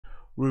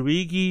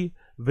Rhuigi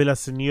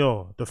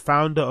Villaseñor, the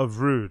founder of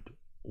Rude.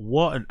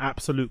 What an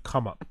absolute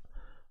come up.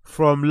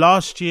 From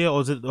last year, or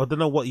was it, I don't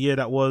know what year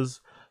that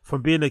was,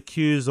 from being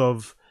accused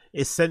of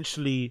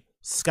essentially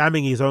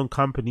scamming his own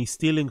company,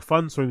 stealing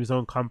funds from his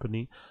own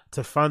company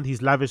to fund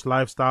his lavish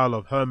lifestyle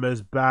of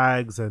Hermes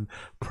bags and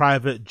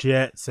private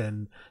jets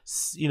and,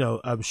 you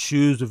know,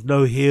 shoes with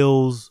no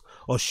heels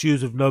or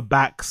shoes with no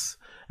backs,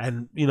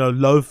 and, you know,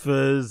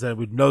 loafers and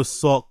with no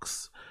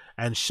socks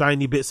and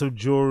shiny bits of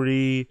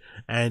jewelry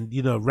and,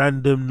 you know,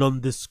 random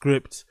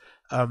nondescript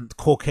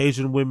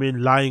Caucasian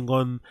women lying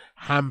on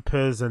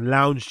hampers and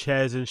lounge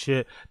chairs and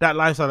shit. That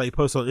lifestyle that he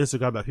posts on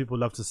Instagram that people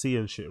love to see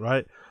and shit,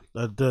 right?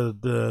 The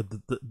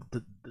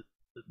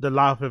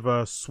life of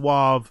a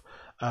suave,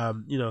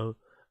 you know,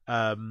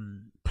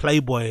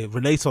 playboy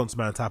Renaissance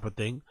man type of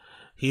thing.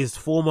 His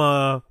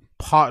former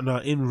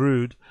partner in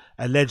Rude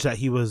alleged that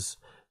he was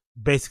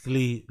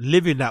basically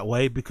living that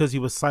way because he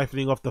was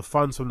siphoning off the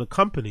funds from the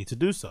company to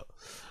do so.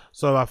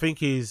 So I think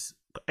his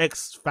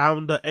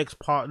ex-founder,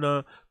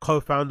 ex-partner,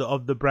 co-founder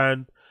of the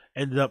brand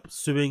ended up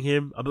suing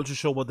him. I'm not too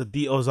sure what the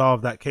details are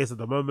of that case at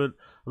the moment.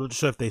 I'm not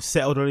sure if they've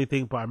settled or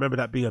anything, but I remember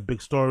that being a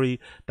big story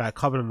that I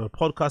covered on the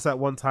podcast at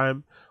one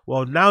time.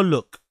 Well, now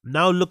look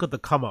at the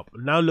come up.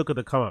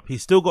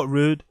 He's still got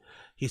Rude.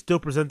 He's still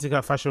presenting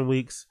at fashion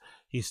weeks.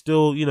 He's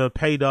still, you know,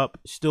 paid up,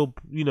 still,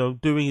 you know,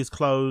 doing his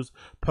clothes,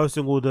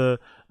 posting all the,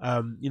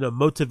 you know,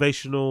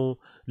 motivational,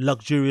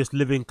 luxurious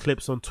living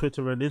clips on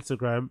Twitter and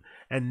Instagram.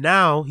 And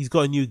now he's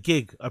got a new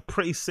gig, a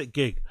pretty sick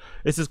gig.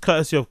 This is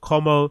courtesy of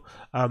Como,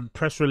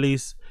 press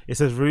release. It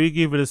says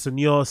Rhuigi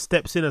Villaseñor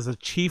steps in as a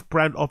chief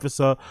brand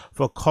officer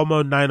for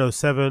Como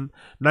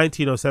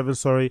 1907,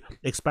 sorry,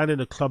 expanding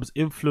the club's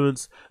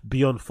influence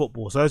beyond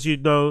football. So as you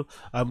know,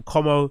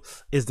 Como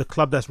is the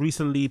club that's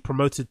recently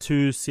promoted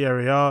to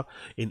Serie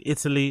in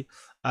Italy.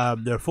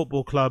 They're a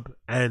football club,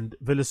 and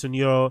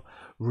Villaseñor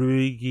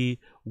Rhuigi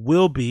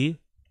will be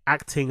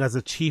acting as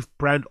a chief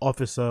brand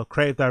officer,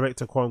 creative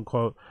director, quote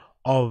unquote,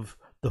 of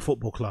the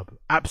football club.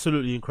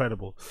 Absolutely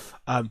incredible,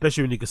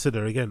 especially when you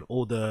consider again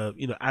all the,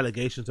 you know,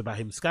 allegations about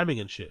him scamming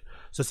and shit.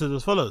 So it says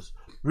as follows: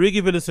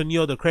 Rhuigi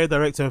Villaseñor, the creative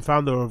director and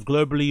founder of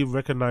globally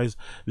recognized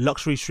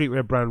luxury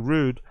streetwear brand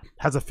Rude,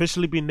 has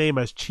officially been named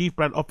as chief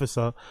brand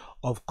officer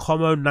of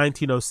Como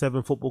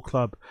 1907 Football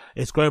Club,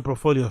 its growing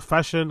portfolio of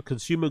fashion,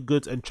 consumer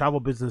goods and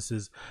travel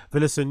businesses.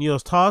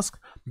 Villaseñor's task: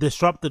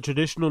 disrupt the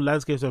traditional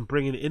landscapes and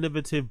bringing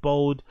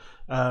bold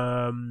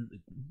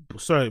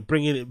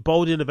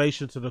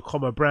innovation to the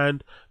Como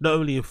brand, not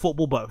only in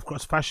football but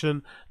across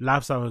fashion,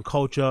 lifestyle and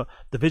culture.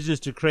 The vision is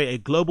to create a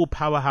global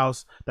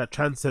powerhouse that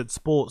transcends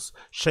sports,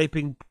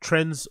 shaping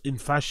trends in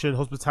fashion,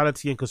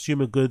 hospitality and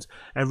consumer goods,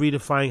 and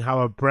redefining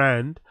how a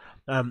brand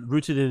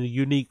rooted in a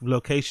unique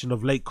location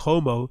of Lake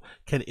Como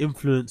can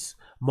influence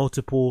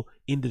multiple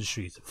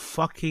industries.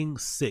 Fucking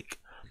sick.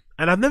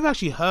 And I've never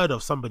actually heard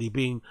of somebody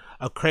being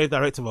a creative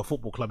director of a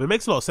football club. It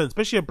makes a lot of sense,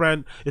 especially a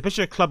brand,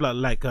 especially a club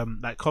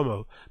like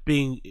Como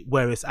being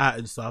where it's at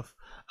and stuff.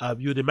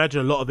 You would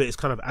imagine a lot of it is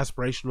kind of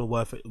aspirational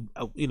worth,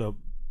 you know,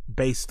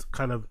 based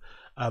kind of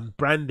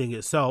branding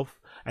itself,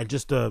 and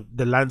just the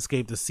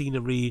landscape, the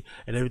scenery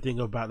and everything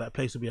about that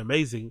place would be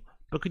amazing.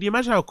 But could you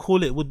imagine how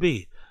cool it would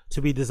be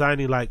to be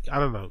designing, like, I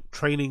don't know,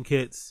 training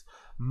kits,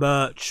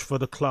 merch for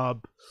the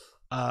club,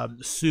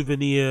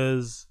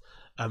 souvenirs,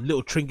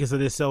 little trinkets that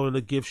they sell in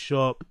the gift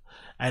shop,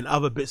 and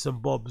other bits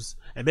and bobs,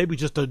 and maybe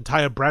just the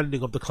entire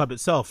branding of the club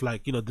itself,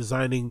 like, you know,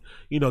 designing,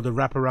 you know, the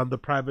wrap around the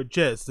private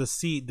jets, the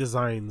seat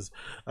designs,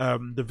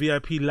 the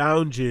VIP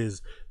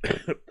lounges,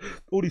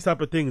 all these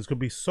type of things could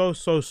be so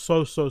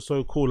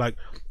cool. Like,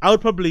 I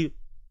would probably,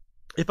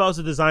 if I was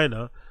a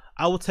designer,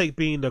 I would take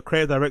being the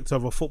creative director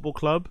of a football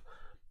club.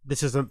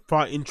 This is a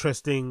far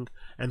interesting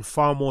and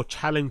far more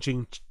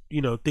challenging,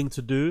 you know, thing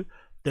to do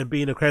than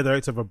being a creative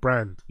director of a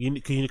brand.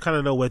 You kind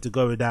of know where to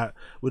go with that,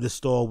 with the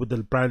store, with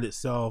the brand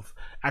itself,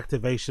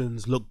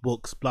 activations,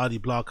 lookbooks, blah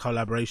blah,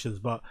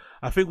 collaborations. But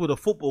I think with a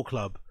football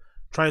club,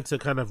 trying to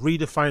kind of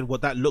redefine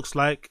what that looks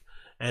like,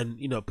 and,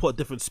 you know, put a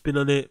different spin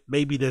on it.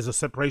 Maybe there's a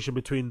separation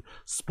between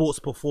sports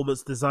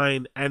performance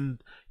design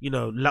and, you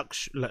know,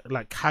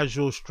 like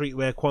casual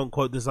streetwear, quote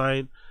unquote,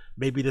 design.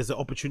 Maybe there's an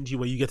opportunity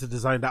where you get to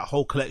design that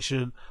whole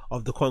collection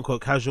of the quote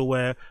unquote casual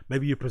wear.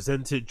 Maybe you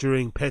present it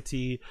during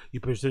Petty, you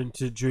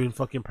present it during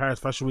fucking Paris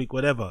Fashion Week,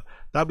 whatever.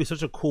 That'd be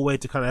such a cool way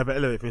to kind of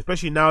elevate it,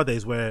 especially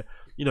nowadays where,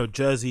 you know,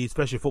 jerseys,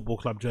 especially football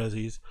club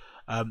jerseys,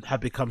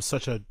 have become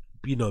such a,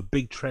 you know,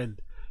 big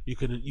trend. You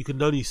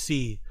can only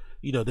see,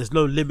 you know, there's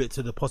no limit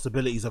to the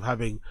possibilities of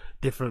having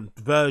different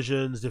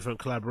versions, different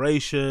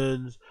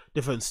collaborations,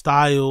 different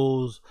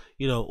styles,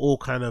 you know, all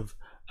kind of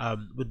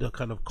with the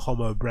kind of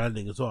Como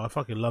branding as well. I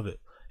fucking love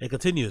it. It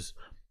continues.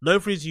 Known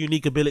for his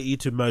unique ability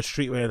to merge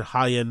streetwear and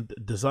high-end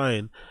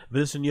design,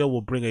 Villaseñor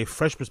will bring a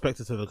fresh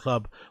perspective to the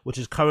club, which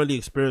is currently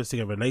experiencing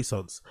a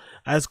renaissance.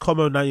 As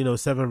Como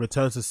 1907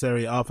 returns to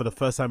Serie A for the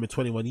first time in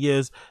 21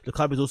 years, the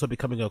club is also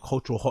becoming a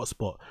cultural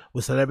hotspot,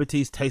 with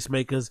celebrities,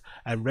 tastemakers,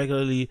 and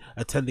regularly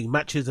attending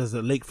matches as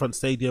the Lakefront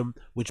Stadium,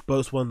 which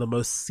boasts one of the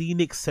most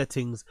scenic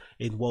settings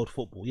in world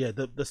football. Yeah,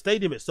 the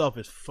stadium itself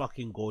is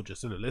fucking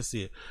gorgeous, isn't it? Let's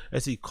see it.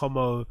 Let's see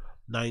Como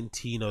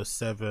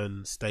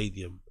 1907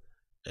 Stadium.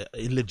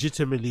 It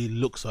legitimately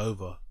looks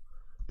over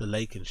the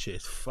lake and shit.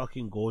 It's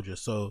fucking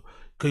gorgeous. So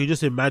can you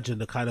just imagine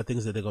the kind of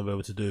things that they're gonna be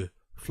able to do?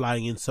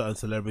 Flying in certain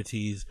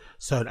celebrities,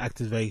 certain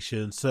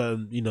activations,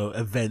 certain, you know,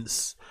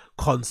 events,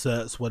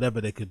 concerts, whatever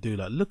they could do.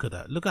 Like, look at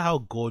that. Look at how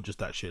gorgeous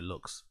that shit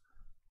looks.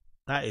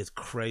 That is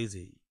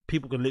crazy.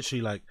 People can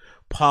literally like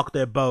park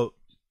their boat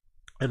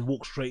and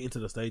walk straight into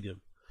the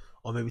stadium,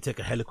 or maybe take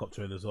a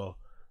helicopter in as well.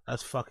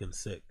 That's fucking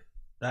sick.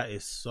 That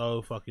is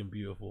so fucking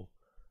beautiful.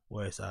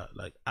 Where it's at,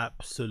 like,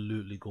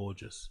 absolutely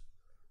gorgeous.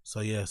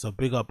 So yeah, so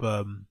big up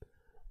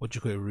what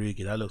you call it,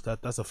 Rhuigi.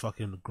 That's a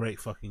fucking great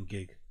fucking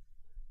gig.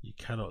 You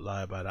cannot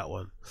lie about that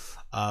one.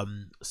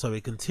 So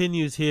it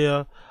continues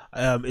here.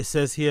 It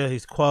says here,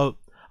 his quote: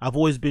 "I've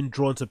always been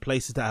drawn to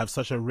places that have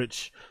such a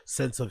rich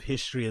sense of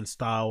history and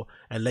style,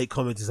 and Lake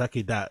Como is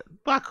exactly that."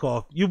 Back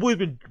off. You've always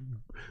been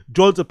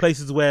drawn to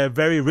places where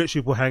very rich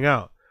people hang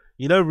out.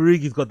 You know,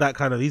 Rhuigi's got that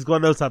kind of, he's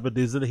got those type of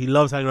dudes, and he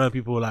loves hanging around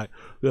people like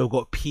who have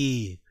got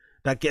P.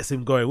 That gets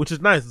him going, which is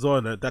nice as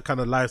well. That kind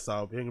of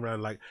lifestyle, being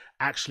around like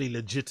actually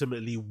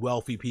legitimately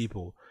wealthy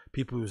people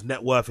whose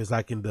net worth is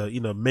like in the,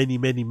 you know, many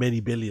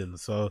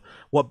billions. So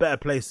what better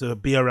place to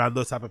be around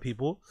those type of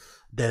people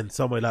than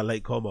somewhere like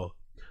Lake Como?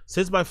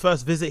 Since my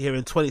first visit here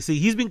in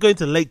he's been going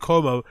to Lake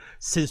Como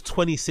since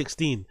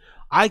 2016.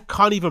 I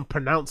can't even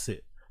pronounce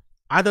it.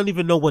 I don't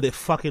even know what it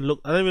fucking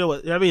looked. I don't even know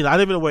what, I mean, I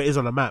don't even know where it is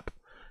on the map.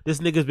 This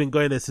nigga's been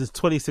going there since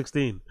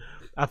 2016.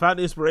 I found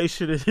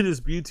inspiration in his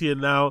beauty,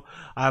 and now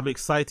I'm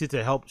excited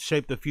to help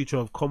shape the future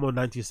of Como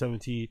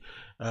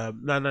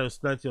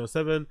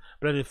 1907,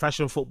 blending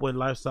fashion, football, and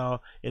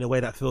lifestyle in a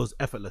way that feels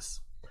effortless.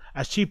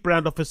 As Chief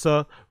Brand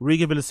Officer,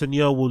 Rhuigi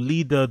Villaseñor will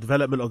lead the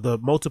development of the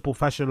multiple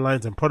fashion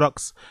lines and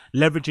products,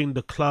 leveraging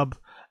the club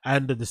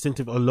and the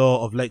distinctive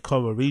allure of Lake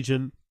Como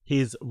region.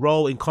 His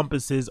role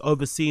encompasses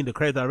overseeing the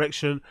creative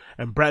direction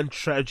and brand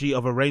strategy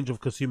of a range of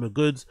consumer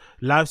goods,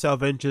 lifestyle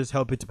ventures,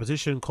 helping to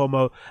position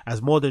Como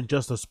as more than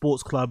just a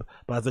sports club,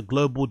 but as a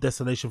global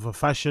destination for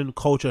fashion,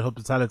 culture, and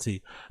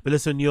hospitality.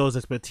 Villaseñor's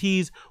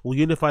expertise will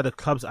unify the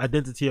club's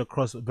identity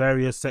across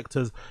various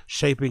sectors,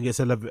 shaping its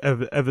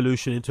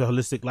evolution into a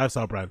holistic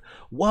lifestyle brand.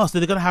 What else?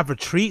 They're going to have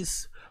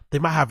retreats? They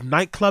might have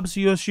nightclubs,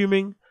 you're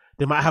assuming?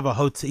 They might have a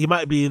hotel. He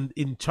might be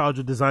in charge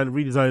of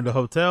redesigning the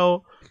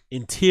hotel,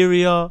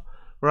 interior,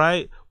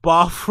 right?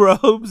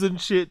 Bathrobes and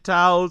shit,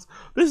 towels.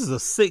 This is a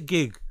sick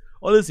gig.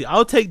 Honestly,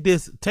 I'll take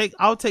this.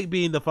 I'll take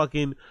being the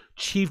fucking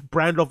chief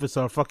brand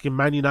officer of fucking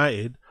Man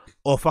United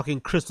or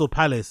fucking Crystal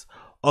Palace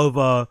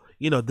over,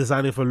 you know,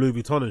 designing for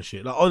Louis Vuitton and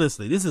shit. Like,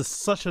 honestly, this is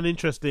such an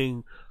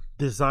interesting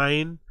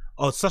design,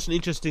 or such an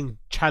interesting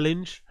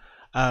challenge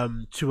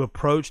to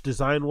approach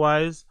design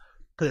wise,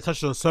 because it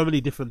touches on so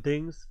many different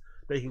things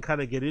that you can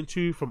kind of get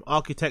into, from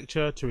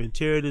architecture to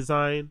interior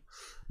design,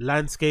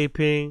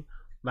 landscaping.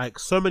 Like,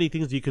 so many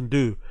things you can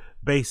do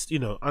based, you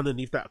know,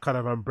 underneath that kind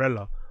of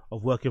umbrella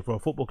of working for a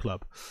football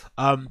club.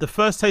 The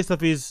first taste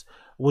of his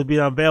will be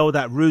unveiled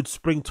at Rude's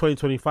Spring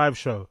 2025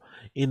 show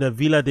in the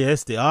Villa de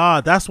Este.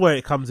 That's where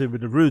it comes in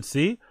with the Rude.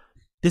 See,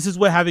 this is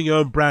where having your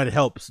own brand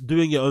helps,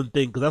 doing your own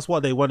thing, because that's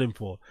what they want him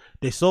for.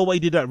 They saw what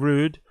he did at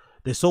Rude,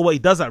 they saw what he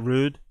does at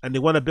Rude, and they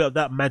want a bit of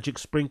that magic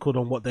sprinkled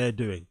on what they're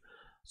doing.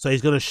 So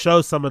he's going to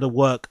show some of the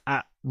work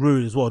at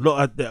Rude as well,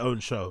 not at their own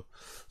show.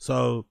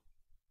 So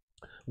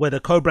where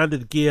the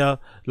co-branded gear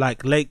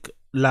like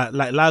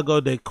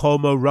Lago de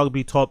Como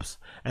rugby tops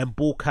and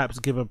ball caps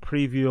give a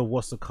preview of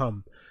what's to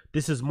come.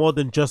 This is more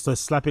than just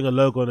slapping a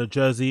logo on a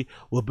jersey.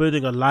 We're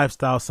building a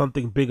lifestyle,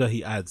 something bigger,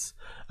 he adds.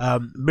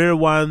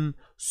 Mirwan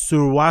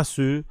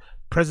Surwasu,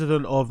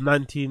 president of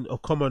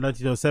Como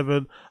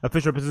 1907,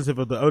 official representative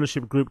of the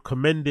ownership group,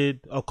 commented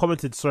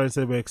and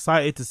said, "We're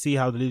excited to see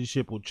how the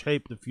leadership will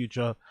shape the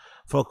future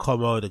for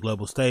Como at the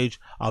global stage.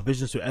 Our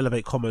vision is to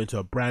elevate Como into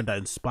a brand that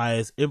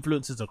inspires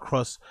influences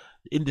across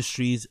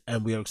industries,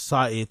 and we are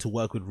excited to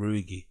work with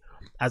Rhuigi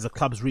as the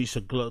club's reach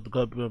the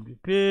global."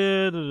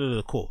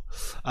 Cool.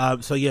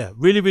 So yeah,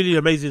 really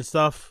amazing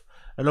stuff.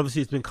 And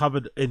obviously it's been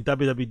covered in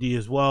WWD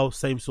as well,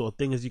 same sort of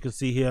thing as you can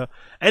see here.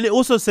 And it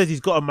also says he's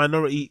got a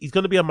minority, he's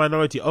going to be a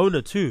minority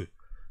owner too.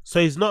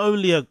 So he's not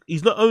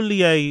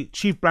only a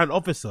chief brand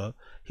officer,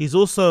 he's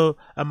also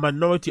a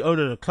minority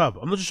owner in the club.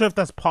 I'm not sure if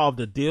that's part of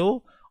the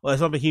deal or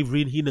something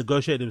he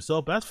negotiated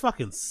himself, but that's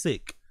fucking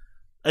sick.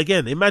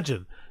 Again,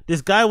 imagine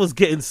this guy was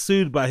getting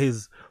sued by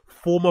his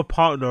former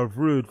partner of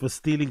Rude for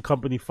stealing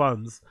company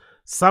funds,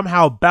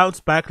 somehow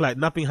bounced back like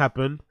nothing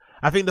happened.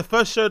 I think the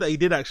first show that he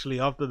did,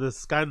 actually, after the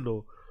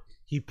scandal,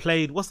 he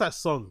played, what's that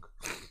song?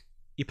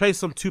 He played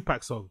some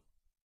Tupac song.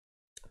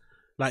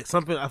 Like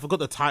something, I forgot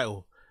the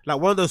title. like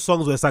one of those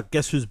songs where it's like,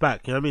 guess who's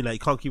back? You know what I mean? Like you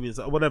can't keep it,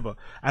 whatever.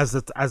 As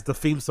the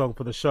theme song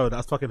for the show,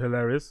 that's fucking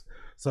hilarious.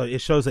 So it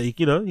shows that he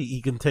can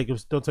don't take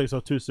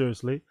himself too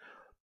seriously.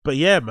 But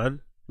yeah,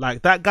 man,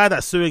 like that guy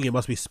that's suing him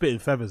must be spitting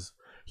feathers.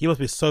 He must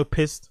be so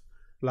pissed.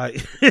 Like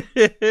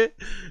the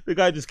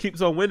guy just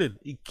keeps on winning.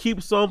 He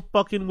keeps on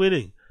fucking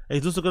winning, and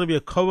he's also going to be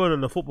a co-owner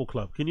in the football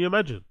club. Can you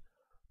imagine?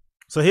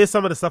 So here's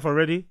some of the stuff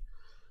already.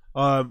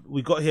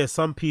 We got here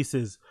some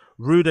pieces.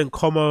 Rude and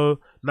Como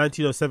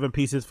 1907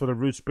 pieces for the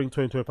Rude Spring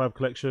 2025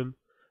 collection.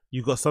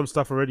 You got some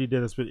stuff already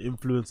there that's been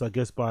influenced, I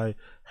guess, by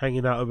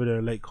hanging out over there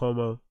in Lake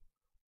Como.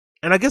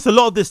 And I guess a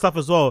lot of this stuff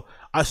as well,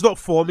 it's not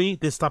for me,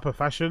 this type of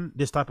fashion,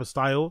 this type of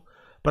style.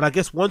 But I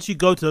guess once you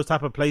go to those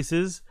type of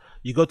places,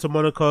 you go to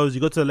Monaco's,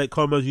 you go to Lake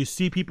Como's, you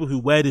see people who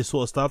wear this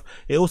sort of stuff,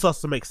 it all starts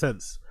to make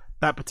sense.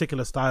 That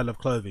particular style of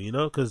clothing, you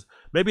know? Because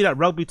maybe that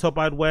rugby top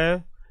I'd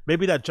wear,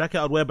 maybe that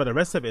jacket I'd wear, but the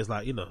rest of it is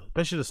like, you know,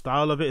 especially the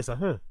style of it, it's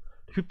like,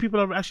 people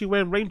are actually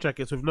wearing rain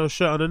jackets with no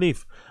shirt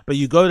underneath. But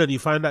you go there and you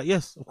find out,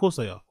 yes, of course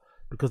they are.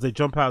 Because they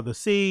jump out of the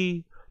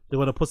sea, they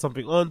want to put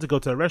something on to go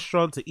to a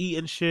restaurant, to eat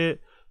and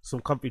shit,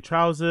 some comfy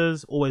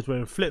trousers, always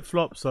wearing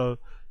flip-flops. So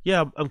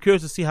yeah, I'm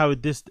curious to see how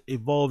this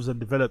evolves and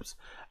develops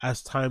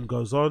as time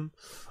goes on.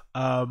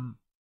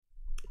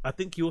 I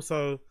think he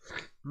also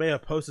may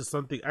have posted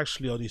something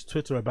actually on his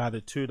Twitter about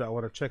it too that I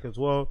want to check as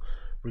well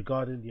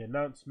regarding the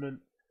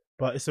announcement.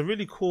 But it's a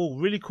really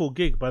cool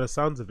gig by the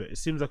sounds of it. It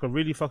seems like a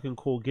really fucking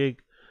cool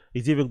gig.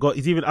 He's even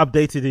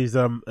updated his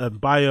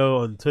bio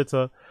on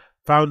Twitter.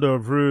 Founder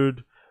of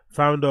Rude,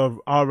 founder of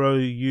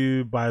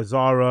ROU by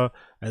Zara,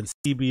 and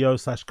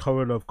CBO /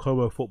 co-owner of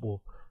Como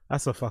Football.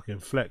 That's a fucking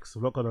flex.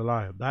 I'm not gonna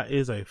lie. That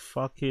is a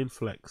fucking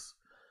flex.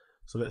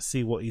 So let's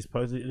see what he's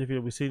posted.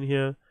 Anything we've seen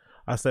here?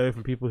 I stay away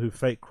from people who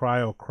fake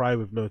cry or cry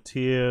with no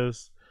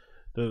tears.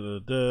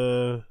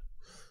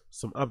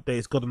 Some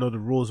updates. Got to know the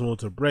rules in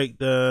order to break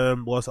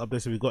them. What's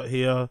updates have we got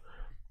here?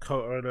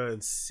 Co-owner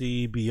and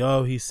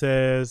CBO, he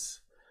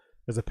says.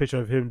 There's a picture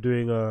of him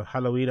doing a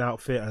Halloween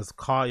outfit as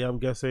Carty, I'm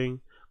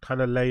guessing.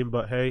 Kind of lame,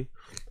 but hey,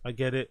 I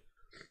get it.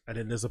 And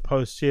then there's a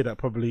post here that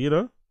probably, you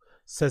know,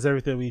 says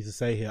everything we need to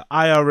say here.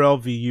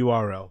 IRL v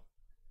URL.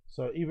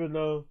 So even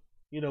though,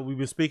 you know, we've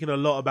been speaking a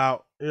lot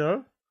about, you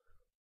know,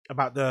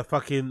 about the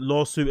fucking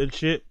lawsuit and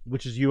shit,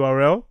 which is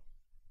URL,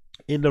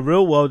 in the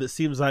real world, it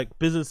seems like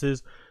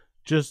businesses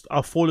just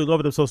are falling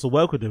over themselves to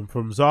work with him.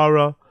 From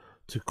Zara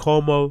to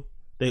Como,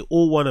 they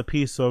all want a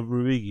piece of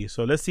Rhuigi.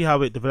 So let's see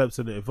how it develops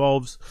and it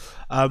evolves.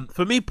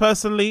 For me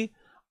personally,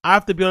 I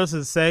have to be honest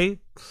and say,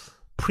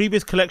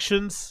 previous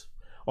collections,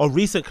 or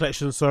recent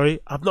collections, sorry,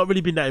 I've not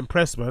really been that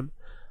impressed, man.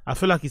 I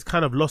feel like he's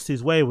kind of lost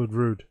his way with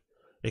Rude.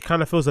 It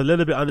kind of feels a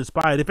little bit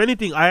uninspired. If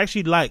anything, I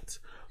actually liked,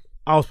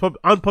 I was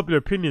unpopular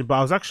opinion, but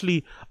I was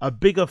actually a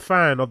bigger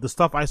fan of the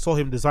stuff I saw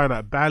him design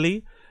at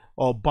Bali,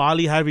 or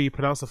Bali, however you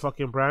pronounce the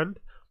fucking brand,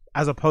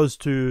 as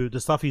opposed to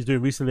the stuff he's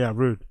doing recently at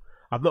Rude.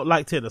 I've not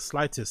liked it in the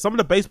slightest. Some of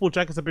the baseball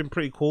jackets have been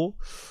pretty cool,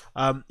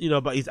 you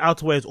know, but his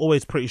outerwear is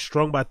always pretty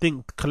strong. But I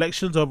think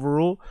collections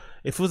overall,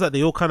 it feels like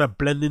they all kind of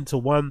blend into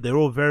one. They're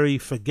all very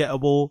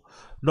forgettable.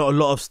 Not a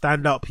lot of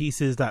standout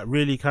pieces that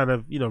really kind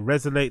of, you know,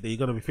 resonate that you're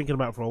going to be thinking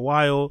about for a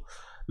while.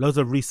 Loads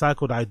of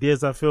recycled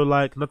ideas, I feel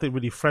like. Nothing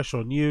really fresh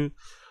or new.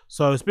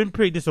 So it's been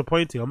pretty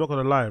disappointing. I'm not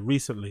going to lie,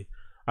 recently.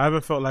 I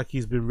haven't felt like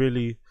he's been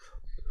really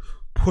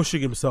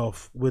pushing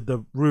himself with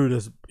the Rude,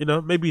 as, you know,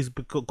 maybe he's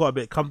got a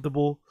bit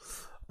comfortable.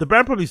 The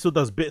brand probably still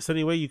does bits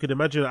anyway. You can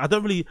imagine. I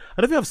don't think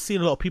I've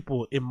seen a lot of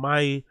people in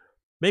my,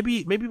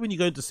 maybe when you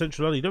go into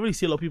Central London, you don't really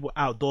see a lot of people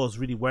outdoors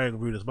really wearing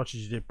Rude as much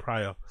as you did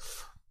prior.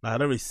 Like, I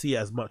don't really see it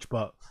as much,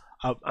 but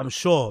I'm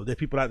sure there are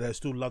people out there who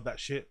still love that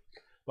shit.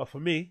 But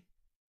for me,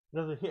 it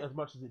doesn't hit as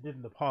much as it did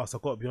in the past.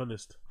 I've got to be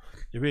honest.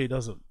 It really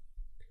doesn't.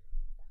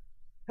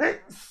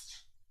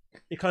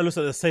 It kind of looks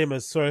like the same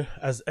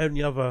as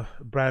any other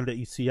brand that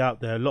you see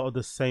out there. A lot of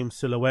the same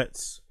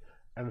silhouettes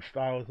and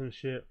styles and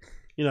shit.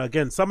 You know,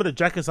 again, some of the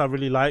jackets I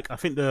really like. I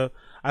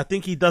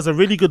think he does a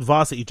really good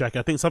varsity jacket.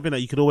 I think something that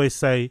you could always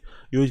say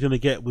you're always going to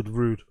get with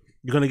Rude.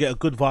 You're going to get a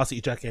good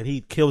varsity jacket, and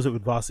he kills it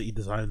with varsity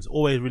designs.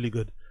 Always really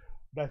good.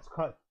 Best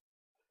cut.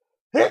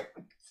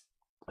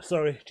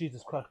 Sorry,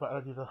 Jesus Christ, my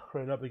allergies are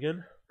throwing up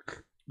again.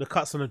 The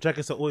cuts on the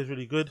jackets are always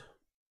really good,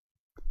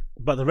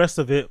 but the rest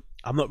of it,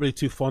 I'm not really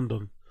too fond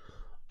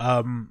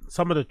on.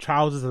 Some of the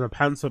trousers and the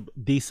pants are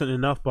decent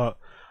enough, but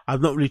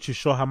I'm not really too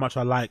sure how much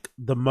I like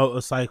the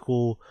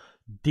motorcycle,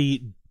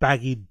 deep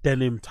baggy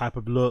denim type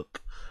of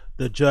look.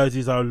 The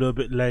jerseys are a little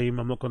bit lame,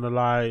 I'm not gonna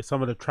lie.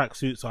 Some of the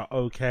tracksuits are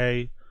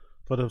okay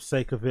for the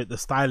sake of it. The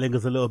styling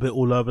is a little bit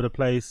all over the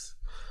place.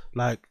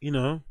 Like, you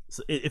know,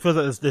 it feels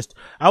like there's this.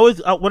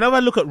 Whenever I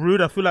look at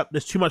Rude, I feel like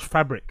there's too much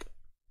fabric.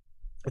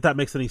 If that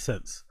makes any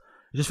sense,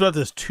 I just feel like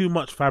there's too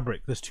much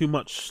fabric. There's too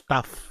much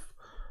stuff.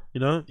 You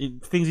know,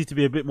 things need to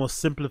be a bit more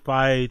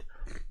simplified,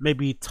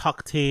 maybe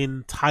tucked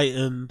in,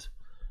 tightened,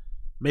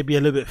 maybe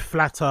a little bit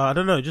flatter. I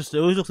don't know. Just it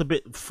always looks a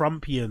bit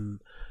frumpy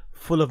and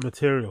full of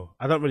material.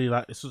 I don't really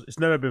like. It's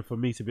never been for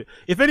me to be.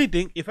 If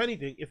anything,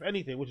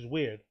 which is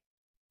weird,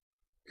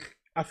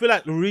 I feel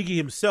like Rhuigi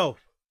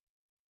himself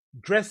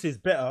dresses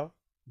better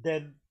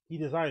than he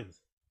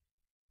designs.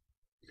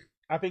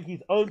 I think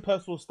his own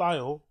personal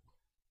style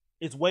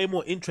is way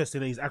more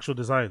interesting than his actual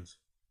designs.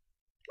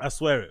 I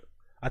swear it.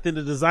 I think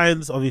the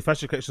designs of his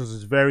fashion collections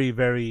is very,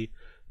 very,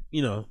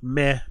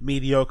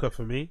 mediocre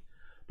for me.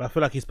 But I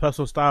feel like his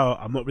personal style,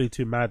 I'm not really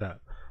too mad at.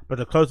 But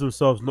the clothes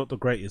themselves, not the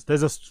greatest.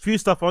 There's a few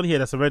stuff on here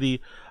that's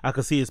already, I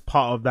can see is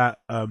part of that,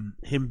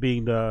 him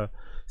being the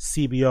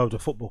CBO of the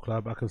football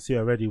club. I can see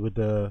already with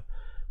the,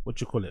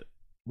 what you call it,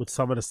 with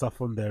some of the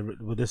stuff on there,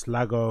 with this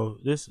Lago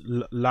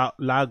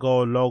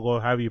logo,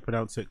 however you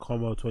pronounce it,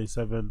 Como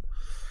 27.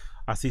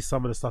 I see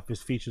some of the stuff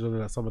is featured on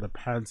like some of the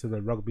pants and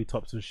the rugby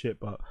tops and shit,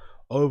 but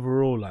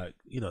overall, like,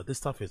 this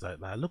stuff is like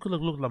look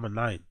number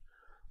 9.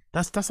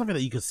 That's something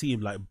that you can see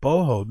in like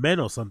Boho Men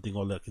or something,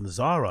 or like in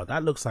Zara.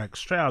 That looks like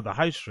straight out of the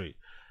high street.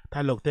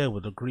 That look there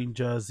with the green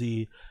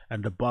jersey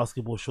and the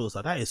basketball shorts,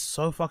 like that is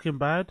so fucking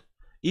bad.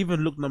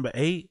 Even look number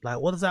 8, like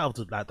what does that have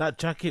to, like that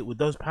jacket with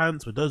those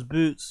pants, with those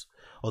boots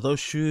or those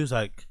shoes,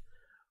 like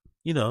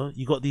you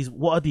got these,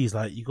 what are these,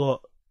 like you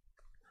got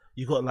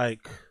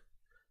like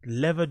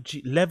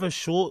leather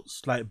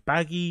shorts, like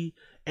baggy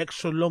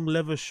extra long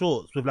leather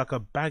shorts with like a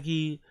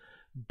baggy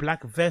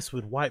black vest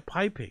with white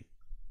piping.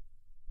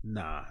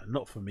 Nah,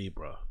 not for me,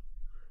 bro.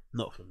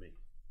 Not for me.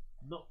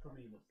 Not for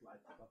me in the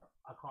slightest.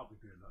 I can't be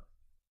doing that.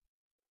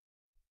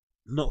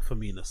 Not for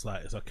me in the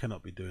slightest. I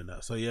cannot be doing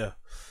that. So yeah,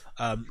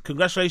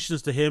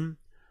 congratulations to him.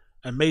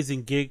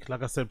 Amazing gig,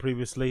 like I said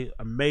previously.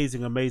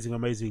 Amazing, amazing,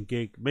 amazing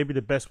gig. Maybe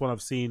the best one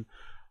I've seen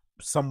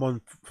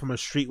someone from a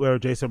streetwear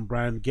adjacent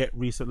brand get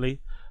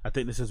recently. I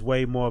think this is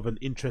way more of an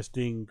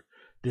interesting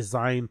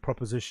design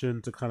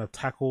proposition to kind of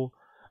tackle.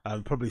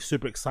 Probably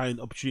super exciting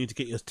opportunity to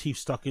get your teeth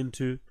stuck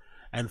into,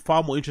 and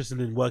far more interesting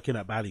than working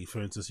at Bali,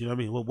 for instance. You know what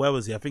I mean? Well, where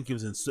was he? I think he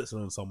was in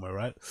Switzerland somewhere,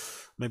 right?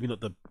 Maybe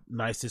not the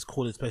nicest,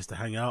 coolest place to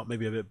hang out.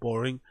 Maybe a bit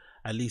boring.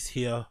 At least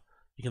here,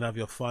 you can have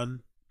your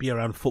fun, be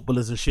around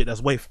footballers and shit.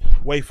 That's way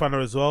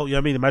funner as well. You know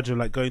what I mean? Imagine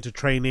like going to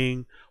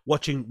training,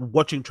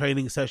 watching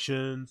training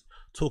sessions,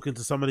 talking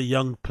to some of the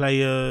young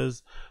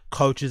players,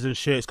 coaches and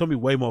shit. It's gonna be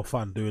way more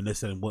fun doing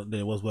this than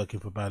it was working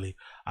for Bali,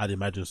 I'd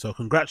imagine. So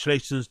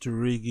congratulations to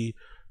Rhuigi.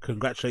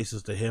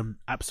 Congratulations to him.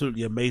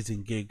 Absolutely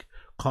amazing gig.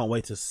 Can't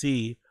wait to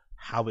see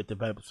how it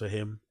develops for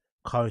him.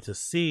 Can't wait to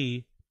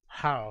see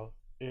how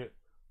it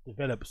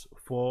develops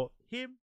for him.